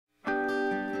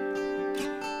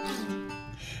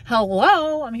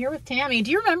Hello, I'm here with Tammy.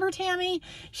 Do you remember Tammy?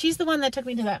 She's the one that took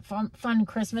me to that fun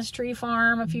Christmas tree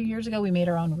farm a few years ago. We made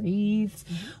our own wreaths.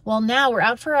 Well, now we're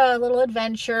out for a little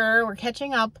adventure. We're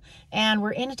catching up, and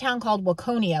we're in a town called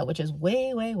Waconia, which is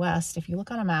way, way west. If you look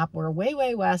on a map, we're way,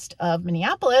 way west of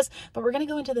Minneapolis, but we're going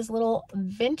to go into this little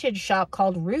vintage shop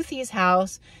called Ruthie's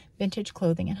House, vintage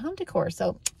clothing and home decor.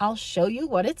 So I'll show you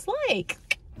what it's like.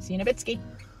 See you in a bit, ski.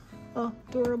 Oh,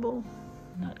 adorable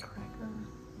nutcracker.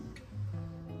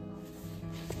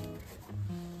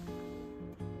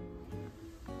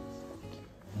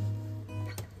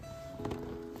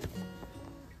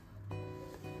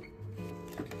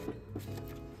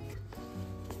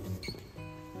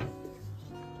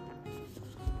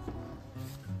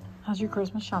 How's your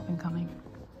Christmas shopping coming?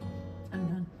 I'm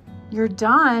done. You're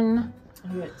done?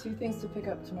 I've got 2 things to pick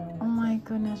up tomorrow. Oh my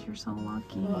goodness, you're so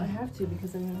lucky. Well, I have to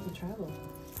because I'm going to have to travel.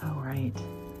 Oh, right.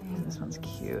 This one's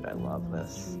cute. I love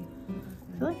this.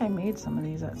 I feel like I made some of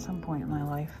these at some point in my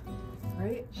life.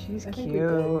 Right? She's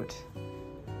cute.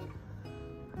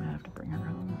 I'm gonna have to bring her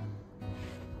home.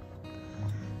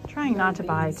 Trying not to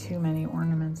buy too many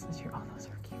ornaments this year. Oh, those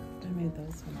are cute. I made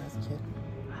those when I was a kid.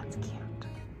 That's cute.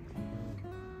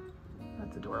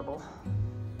 That's adorable.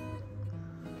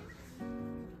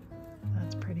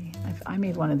 That's pretty. I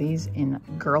made one of these in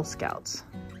Girl Scouts.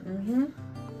 Mm-hmm.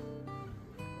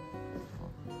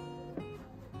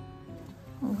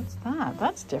 Oh, what's that?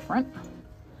 That's different.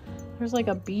 There's like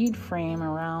a bead frame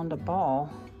around a ball.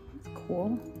 That's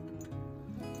cool.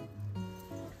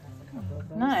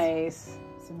 Nice.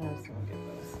 So now I just want to get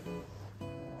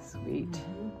those. Sweet.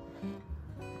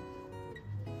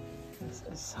 This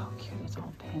is so cute. It's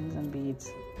all pins and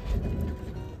beads.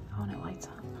 Oh, and it lights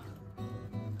up.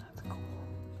 That's cool.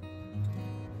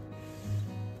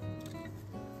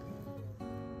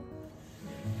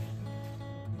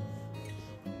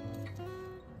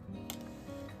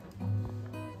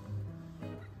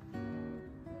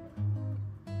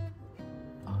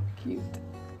 Oh, cute.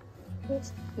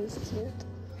 This is cute.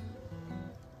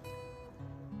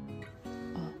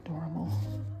 Oh, adorable.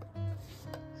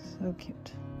 So cute.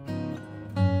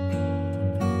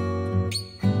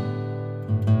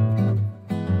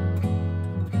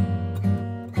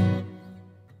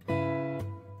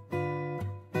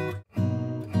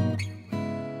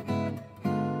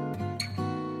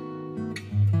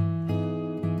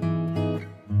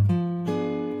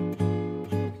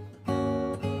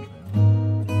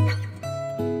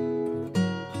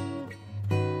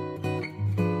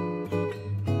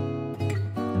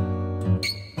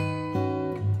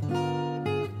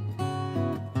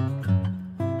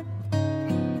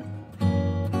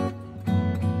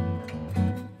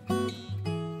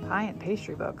 Pie and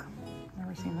pastry book.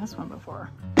 Never seen this one before.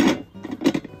 I've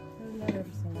never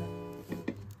seen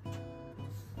that.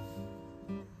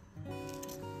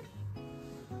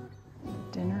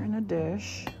 Dinner in a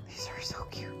dish. These are so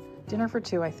cute. Dinner for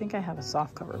 2. I think I have a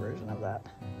soft cover version of that.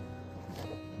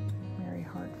 Mary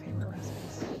Hart favorite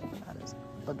recipes. That is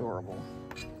adorable.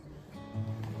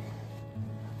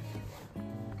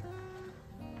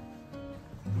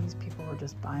 These people were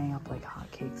just buying up like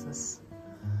hotcakes this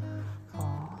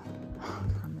fall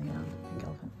from the Pink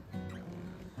Elephant.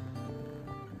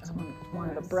 Someone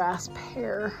wanted a brass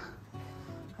pear.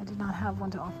 I did not have one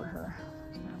to offer her.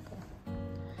 Example.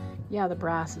 Yeah, the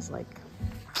brass is like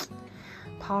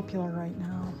popular right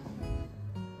now.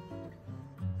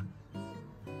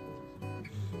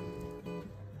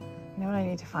 You know what I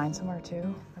need to find somewhere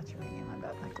too? That's ringing, I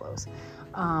bet that glows.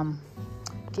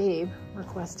 Gabe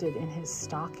requested in his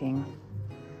stocking,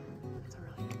 that's a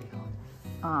really good deal,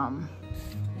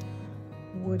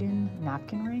 wooden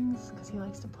napkin rings because he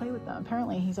likes to play with them.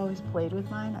 Apparently he's always played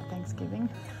with mine at Thanksgiving.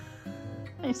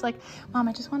 And he's like, Mom,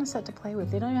 I just want a set to play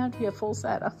with. They don't even have to be a full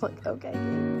set. I was like, okay,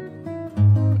 Gabe.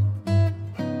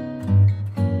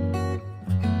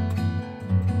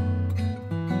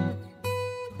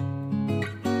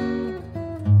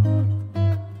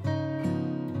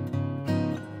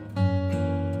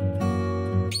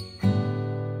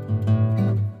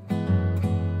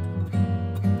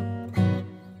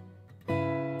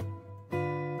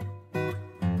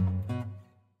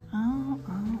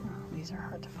 These are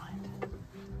hard to find.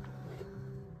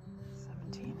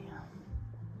 17, yeah.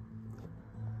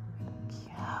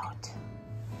 Cute.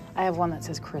 I have one that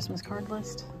says Christmas card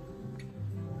list.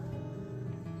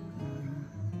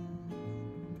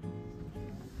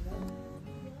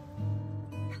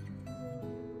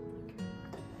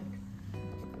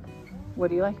 What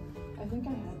do you like? I think I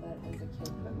had that as a kid,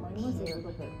 but mine was a little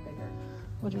bit bigger.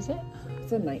 What is it?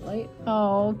 It's a nightlight.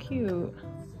 Oh, cute.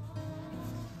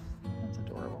 That's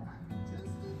adorable.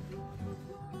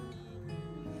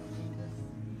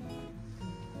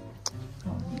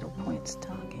 It's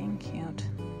talking. Cute.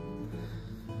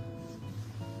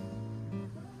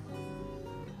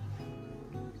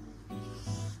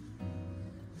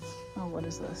 Oh, what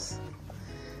is this?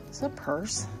 Is it a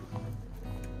purse?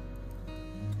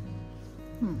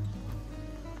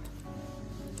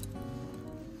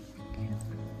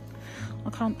 I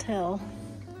can't tell.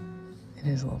 It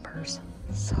is a little purse.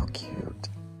 So cute.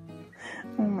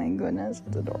 Oh my goodness,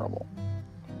 it's adorable.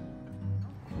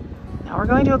 Now we're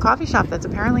going to a coffee shop that's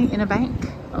apparently in a bank.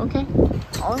 Okay,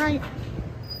 all right.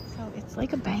 So it's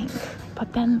like a bank,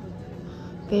 but then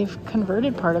they've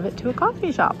converted part of it to a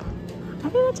coffee shop. I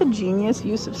think that's a genius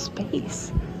use of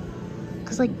space.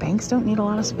 Because like banks don't need a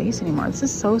lot of space anymore. This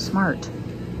is so smart.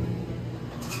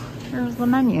 Here's the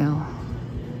menu.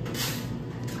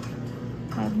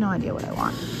 I have no idea what I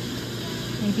want.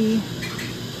 Maybe,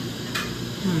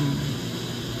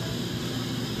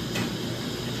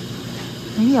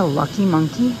 maybe a Lucky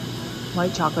Monkey,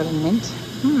 white chocolate and mint.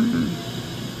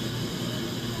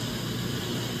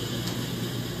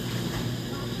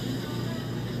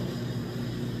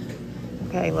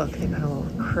 Okay, look, they put a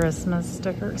little Christmas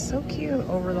sticker, so cute,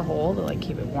 over the hole to like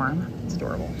keep it warm. It's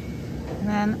adorable. And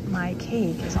then my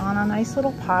cake is on a nice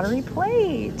little pottery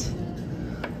plate.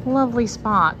 Lovely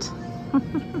spot.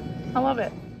 I love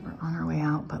it. We're on our way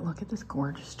out, but look at this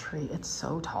gorgeous tree. It's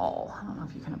so tall. I don't know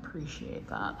if you can appreciate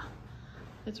that.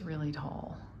 It's really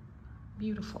tall.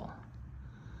 Beautiful.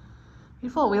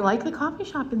 Beautiful. We like the coffee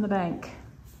shop in the bank.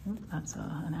 Oop, that's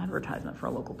an advertisement for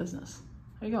a local business.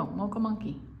 There you go, Mocha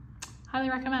Monkey. Highly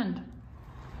recommend.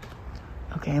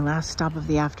 Okay, last stop of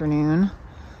the afternoon.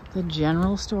 The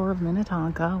general store of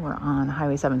Minnetonka. We're on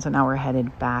Highway 7, so now we're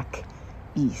headed back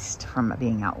east from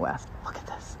being out west. Look at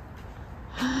this.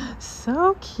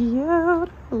 So cute. I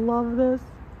love this.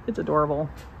 It's adorable.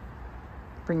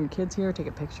 Bring your kids here, take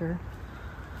a picture.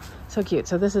 So cute.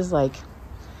 So this is like,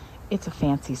 it's a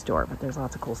fancy store, but there's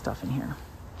lots of cool stuff in here.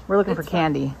 We're looking for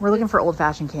candy. We're looking for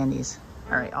old-fashioned candies.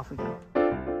 All right, off we go.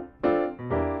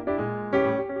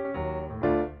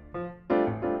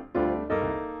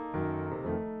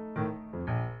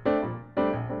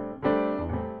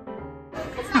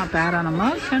 Not bad on a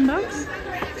mug, $10.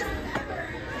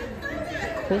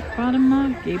 Cork bottom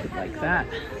mug, gave it like that.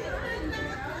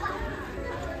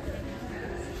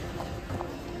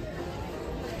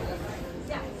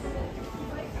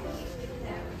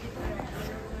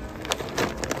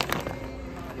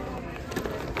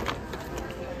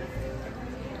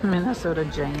 Minnesota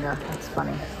Jenga, that's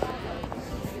funny.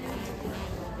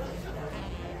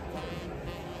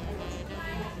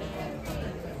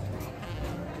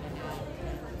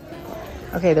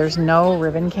 Okay, there's no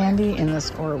ribbon candy in the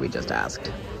store we just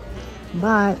asked,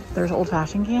 but there's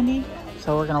old-fashioned candy,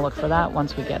 so we're gonna look for that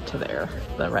once we get to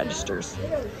the registers.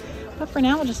 But for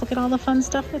now, we'll just look at all the fun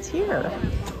stuff that's here.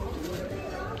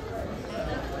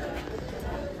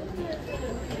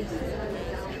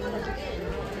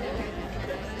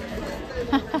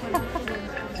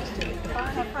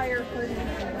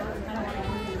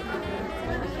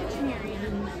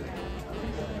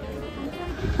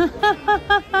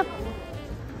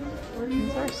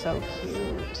 These are so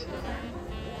cute.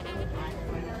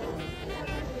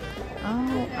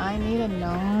 Oh, I need a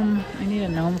gnome. I need a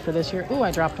gnome for this year. Oh,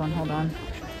 I dropped one. Hold on.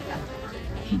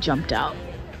 He jumped out.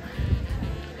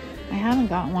 I haven't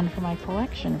got one for my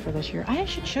collection for this year. I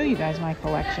should show you guys my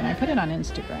collection. I put it on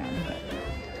Instagram, but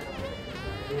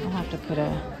I'll have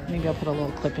to maybe I'll put a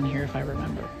little clip in here if I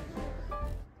remember.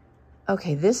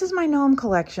 Okay, this is my gnome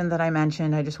collection that I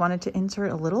mentioned. I just wanted to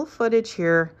insert a little footage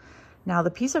here. Now,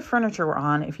 the piece of furniture we're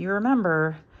on, if you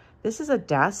remember, this is a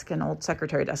desk, an old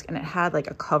secretary desk, and it had like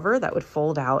a cover that would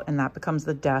fold out, and that becomes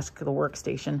the desk, the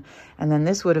workstation. And then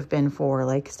this would have been for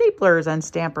like staplers and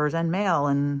stampers and mail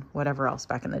and whatever else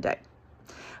back in the day.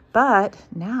 But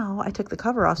now I took the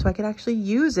cover off so I could actually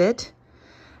use it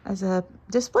as a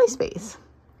display space.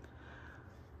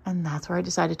 And that's where I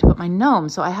decided to put my gnome.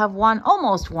 So I have one,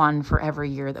 almost one for every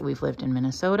year that we've lived in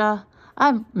Minnesota.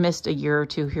 I've missed a year or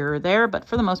two here or there, but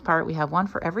for the most part, we have one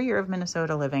for every year of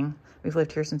Minnesota living. We've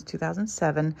lived here since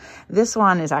 2007. This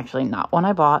one is actually not one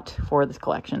I bought for this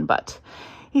collection, but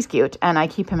he's cute. And I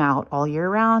keep him out all year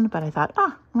round, but I thought,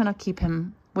 I'm gonna keep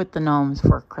him with the gnomes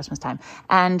for Christmas time.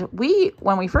 And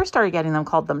when we first started getting them,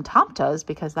 called them tomtas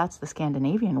because that's the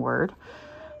Scandinavian word.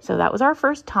 So that was our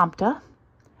first tomta.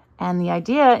 And the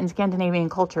idea in Scandinavian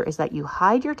culture is that you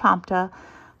hide your tomta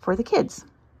for the kids,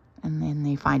 and then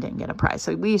they find it and get a prize.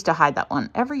 So we used to hide that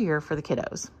one every year for the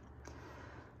kiddos.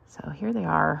 So here they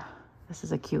are. This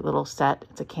is a cute little set.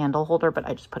 It's a candle holder, but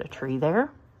I just put a tree there.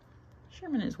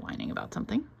 Sherman is whining about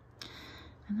something.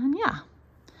 And then, yeah.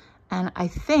 And I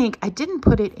think I didn't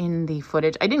put it in the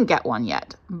footage. I didn't get one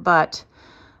yet, but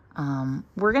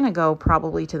we're going to go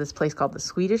probably to this place called the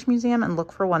Swedish Museum and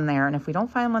look for one there. And if we don't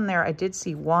find one there, I did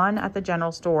see one at the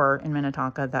general store in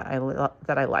Minnetonka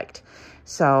that I liked.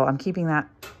 So I'm keeping that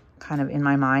kind of in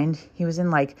my mind. He was in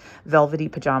like velvety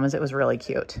pajamas. It was really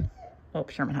cute. Oh,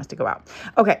 Sherman has to go out.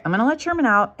 Okay, I'm going to let Sherman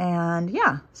out. And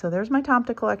yeah, so there's my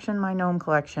Tomta collection, my gnome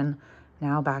collection.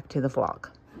 Now back to the vlog.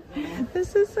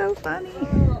 This is so funny.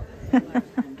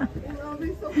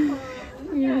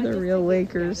 You're the real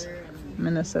Lakers.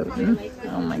 Minnesotan.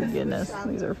 Oh my goodness,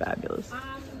 these are fabulous.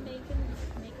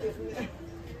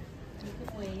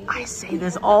 I say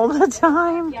this all the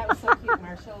time.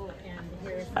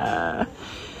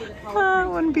 It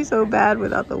wouldn't be so bad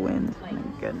without the wind. Oh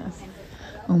my goodness.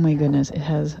 Oh my goodness, it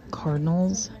has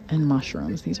cardinals and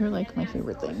mushrooms. These are like my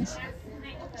favorite things.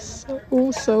 So cool.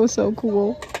 It's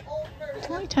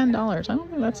only $10. I don't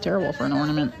think that's terrible for an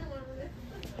ornament.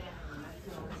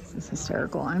 This is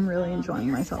hysterical. I'm really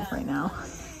enjoying myself right now.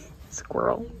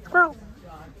 Squirrel.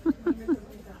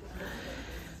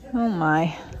 Oh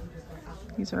my.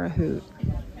 These are a hoot.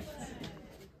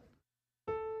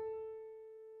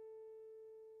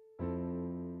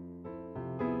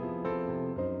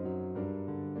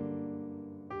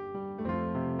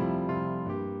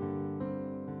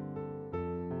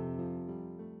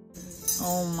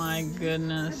 Oh my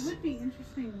goodness. It would be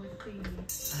interesting with the... That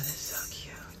is so cute.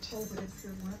 Oh, but if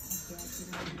there weren't like that, you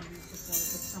know, maybe before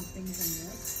with some things in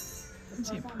this. Let's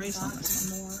see a price on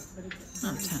this one. More, but it's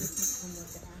Oh, very 10. different from what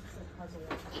the actual puzzle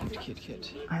was.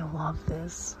 Cute. I love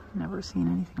this. Never seen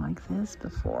anything like this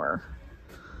before.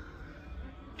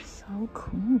 So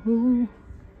cool.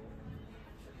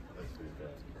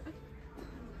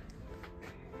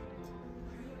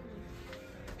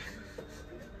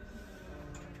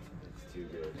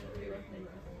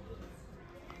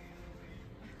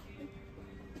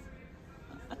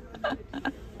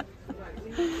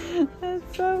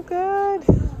 That's so good.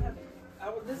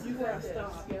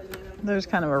 There's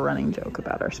kind of a running joke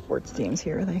about our sports teams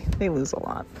here. They lose a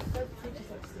lot.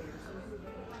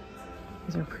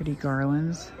 These are pretty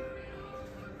garlands.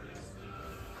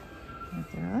 Right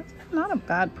there. That's not a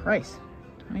bad price.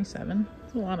 $27.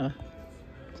 That's a lot of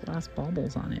glass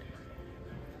baubles on it.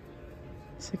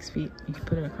 6 feet. You can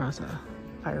put it across a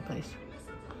fireplace.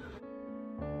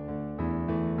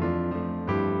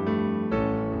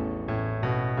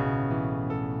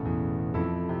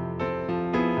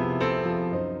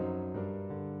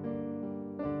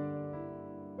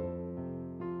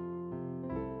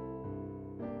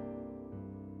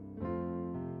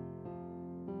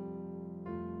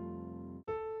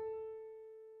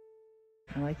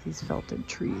 I like these felted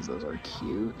trees. Those are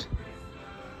cute.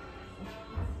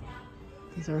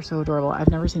 These are so adorable. I've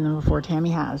never seen them before.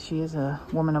 Tammy has. She is a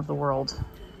woman of the world.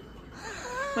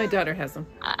 My daughter has them.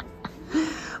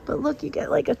 But look, you get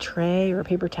like a tray or a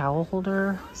paper towel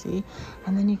holder, see?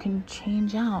 And then you can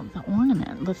change out the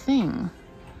ornament, the thing,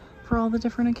 for all the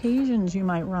different occasions you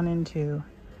might run into.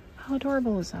 How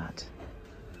adorable is that?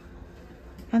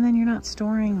 And then you're not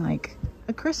storing like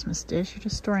a Christmas dish. You're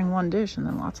just storing one dish and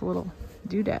then lots of little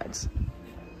doodads.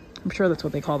 I'm sure that's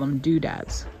what they call them,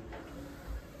 doodads.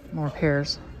 More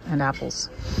pears and apples.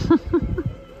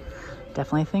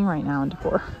 Definitely a thing right now in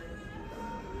decor.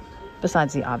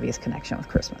 Besides the obvious connection with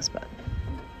Christmas, but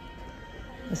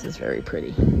this is very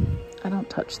pretty. I don't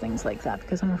touch things like that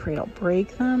because I'm afraid I'll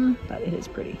break them, but it is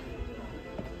pretty.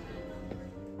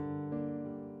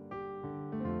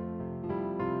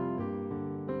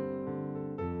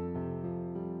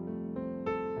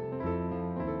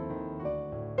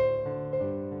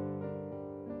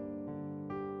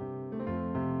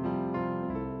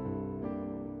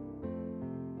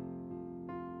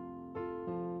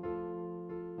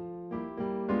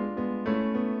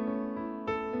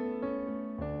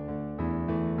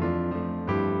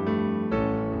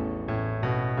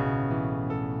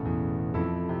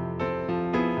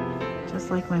 Just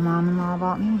like my mom-in-law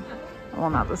bought me. Well,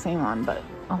 not the same one, but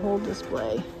a whole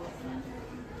display.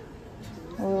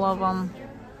 Love them.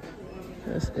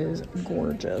 This is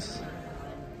gorgeous.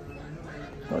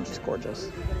 Gorgeous.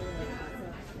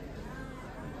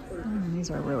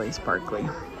 These are really sparkly.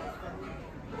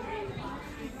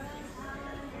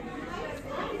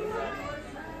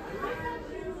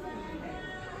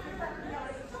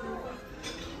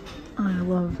 I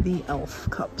love the elf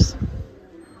cups.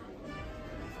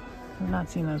 I've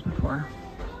not seen those before.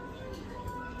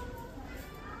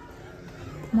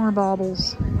 More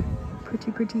baubles.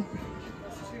 Pretty.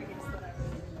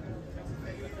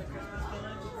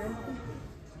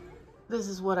 This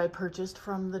is what I purchased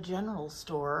from the general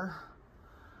store.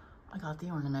 I got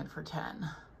the ornament for 10.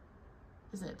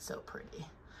 Isn't it so pretty?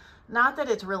 Not that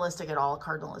it's realistic at all. A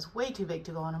cardinal is way too big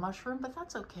to go on a mushroom, but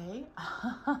that's okay.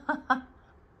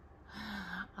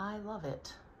 I love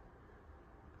it.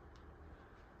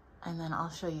 And then I'll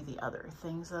show you the other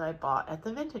things that I bought at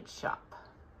the vintage shop.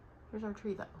 Here's our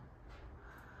tree though.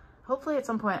 Hopefully at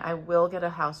some point I will get a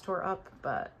house tour up,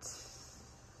 but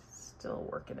still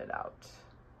working it out.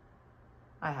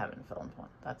 I haven't filmed one.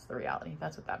 That's the reality.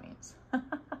 That's what that means.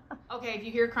 Okay, if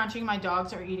you hear crunching, my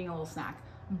dogs are eating a little snack.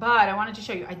 But I wanted to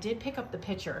show you, I did pick up the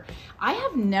picture. I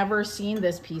have never seen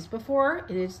this piece before.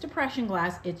 It is depression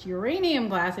glass. It's uranium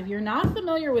glass. If you're not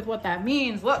familiar with what that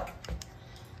means, look.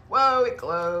 Whoa, it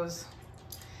glows.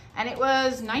 And it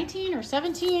was 19 or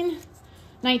 17?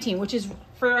 19, which is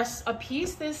for a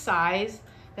piece this size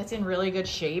that's in really good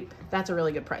shape, that's a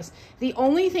really good price. The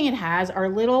only thing it has are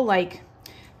little like,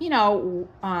 you know,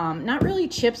 not really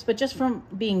chips, but just from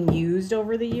being used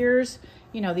over the years.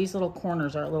 You know, these little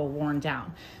corners are a little worn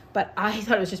down, but I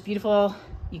thought it was just beautiful.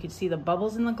 You could see the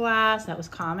bubbles in the glass. That was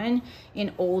common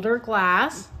in older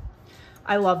glass.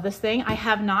 I love this thing. I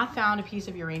have not found a piece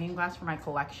of uranium glass for my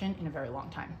collection in a very long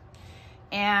time.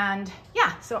 And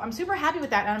yeah, so I'm super happy with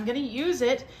that. And I'm gonna use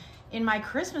it in my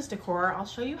Christmas decor. I'll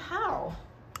show you how.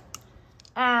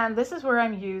 And this is where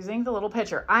I'm using the little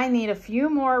pitcher. I need a few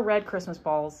more red Christmas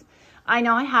balls. I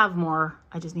know I have more.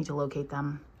 I just need to locate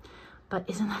them. But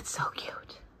isn't that so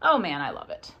cute? Oh man, I love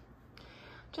it.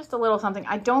 Just a little something.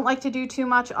 I don't like to do too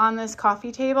much on this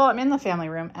coffee table. I'm in the family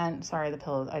room, and sorry, the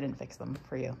pillows, I didn't fix them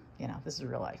for you. You know, this is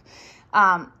real life.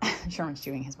 Sherman's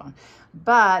chewing his bone.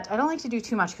 But I don't like to do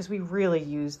too much because we really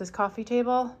use this coffee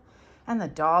table, and the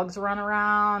dogs run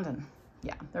around, and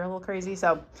yeah, they're a little crazy.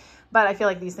 So, but I feel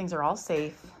like these things are all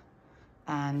safe,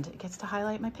 and it gets to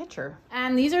highlight my picture.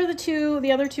 And these are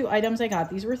the other two items I got.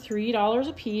 These were $3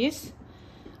 a piece.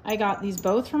 I got these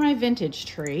both for my vintage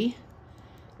tree,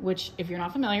 which if you're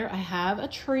not familiar, I have a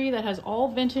tree that has all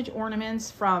vintage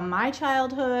ornaments from my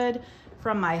childhood,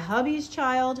 from my hubby's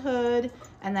childhood,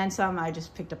 and then some I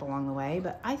just picked up along the way.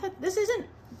 But I thought this isn't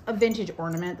a vintage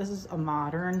ornament. This is a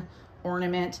modern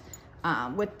ornament.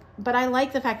 But I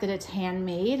like the fact that it's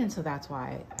handmade, and so that's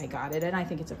why I got it. And I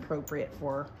think it's appropriate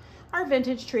for our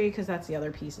vintage tree because that's the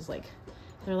other piece is like,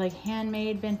 they're like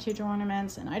handmade vintage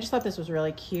ornaments. And I just thought this was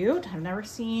really cute. I've never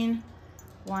seen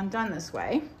one done this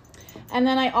way. And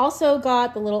then I also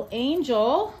got the little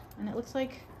angel, and it looks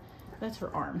like that's her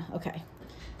arm. Okay,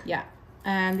 yeah.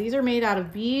 And these are made out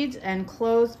of beads and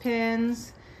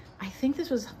clothespins. I think this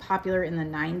was popular in the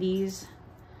 90s,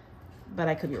 but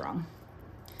I could be wrong.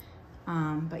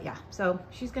 But yeah, so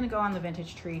she's gonna go on the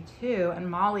vintage tree too. And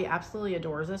Molly absolutely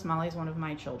adores this. Molly's one of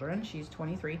my children. She's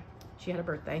 23. She had a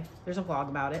birthday. There's a vlog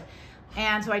about it.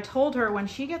 And so I told her when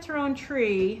she gets her own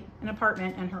tree, an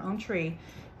apartment and her own tree,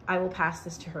 I will pass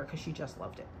this to her because she just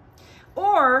loved it.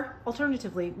 Or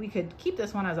alternatively, we could keep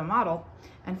this one as a model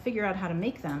and figure out how to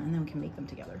make them, and then we can make them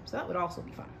together. So that would also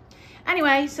be fun.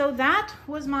 Anyway, so that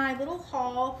was my little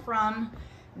haul from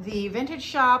the vintage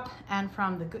shop and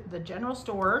from the general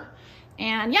store.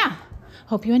 And yeah,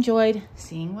 hope you enjoyed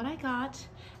seeing what I got.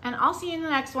 And I'll see you in the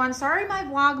next one. Sorry my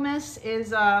Vlogmas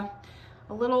is a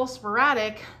little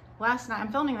sporadic. Last night,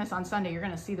 I'm filming this on Sunday. You're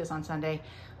gonna see this on Sunday.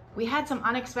 We had some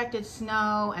unexpected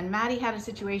snow, and Maddie had a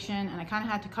situation, and I kind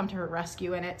of had to come to her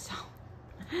rescue in it.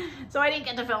 So I didn't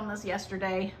get to film this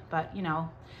yesterday, but you know,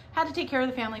 had to take care of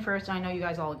the family first, and I know you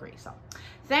guys all agree. So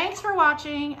thanks for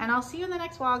watching, and I'll see you in the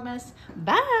next Vlogmas.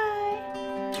 Bye.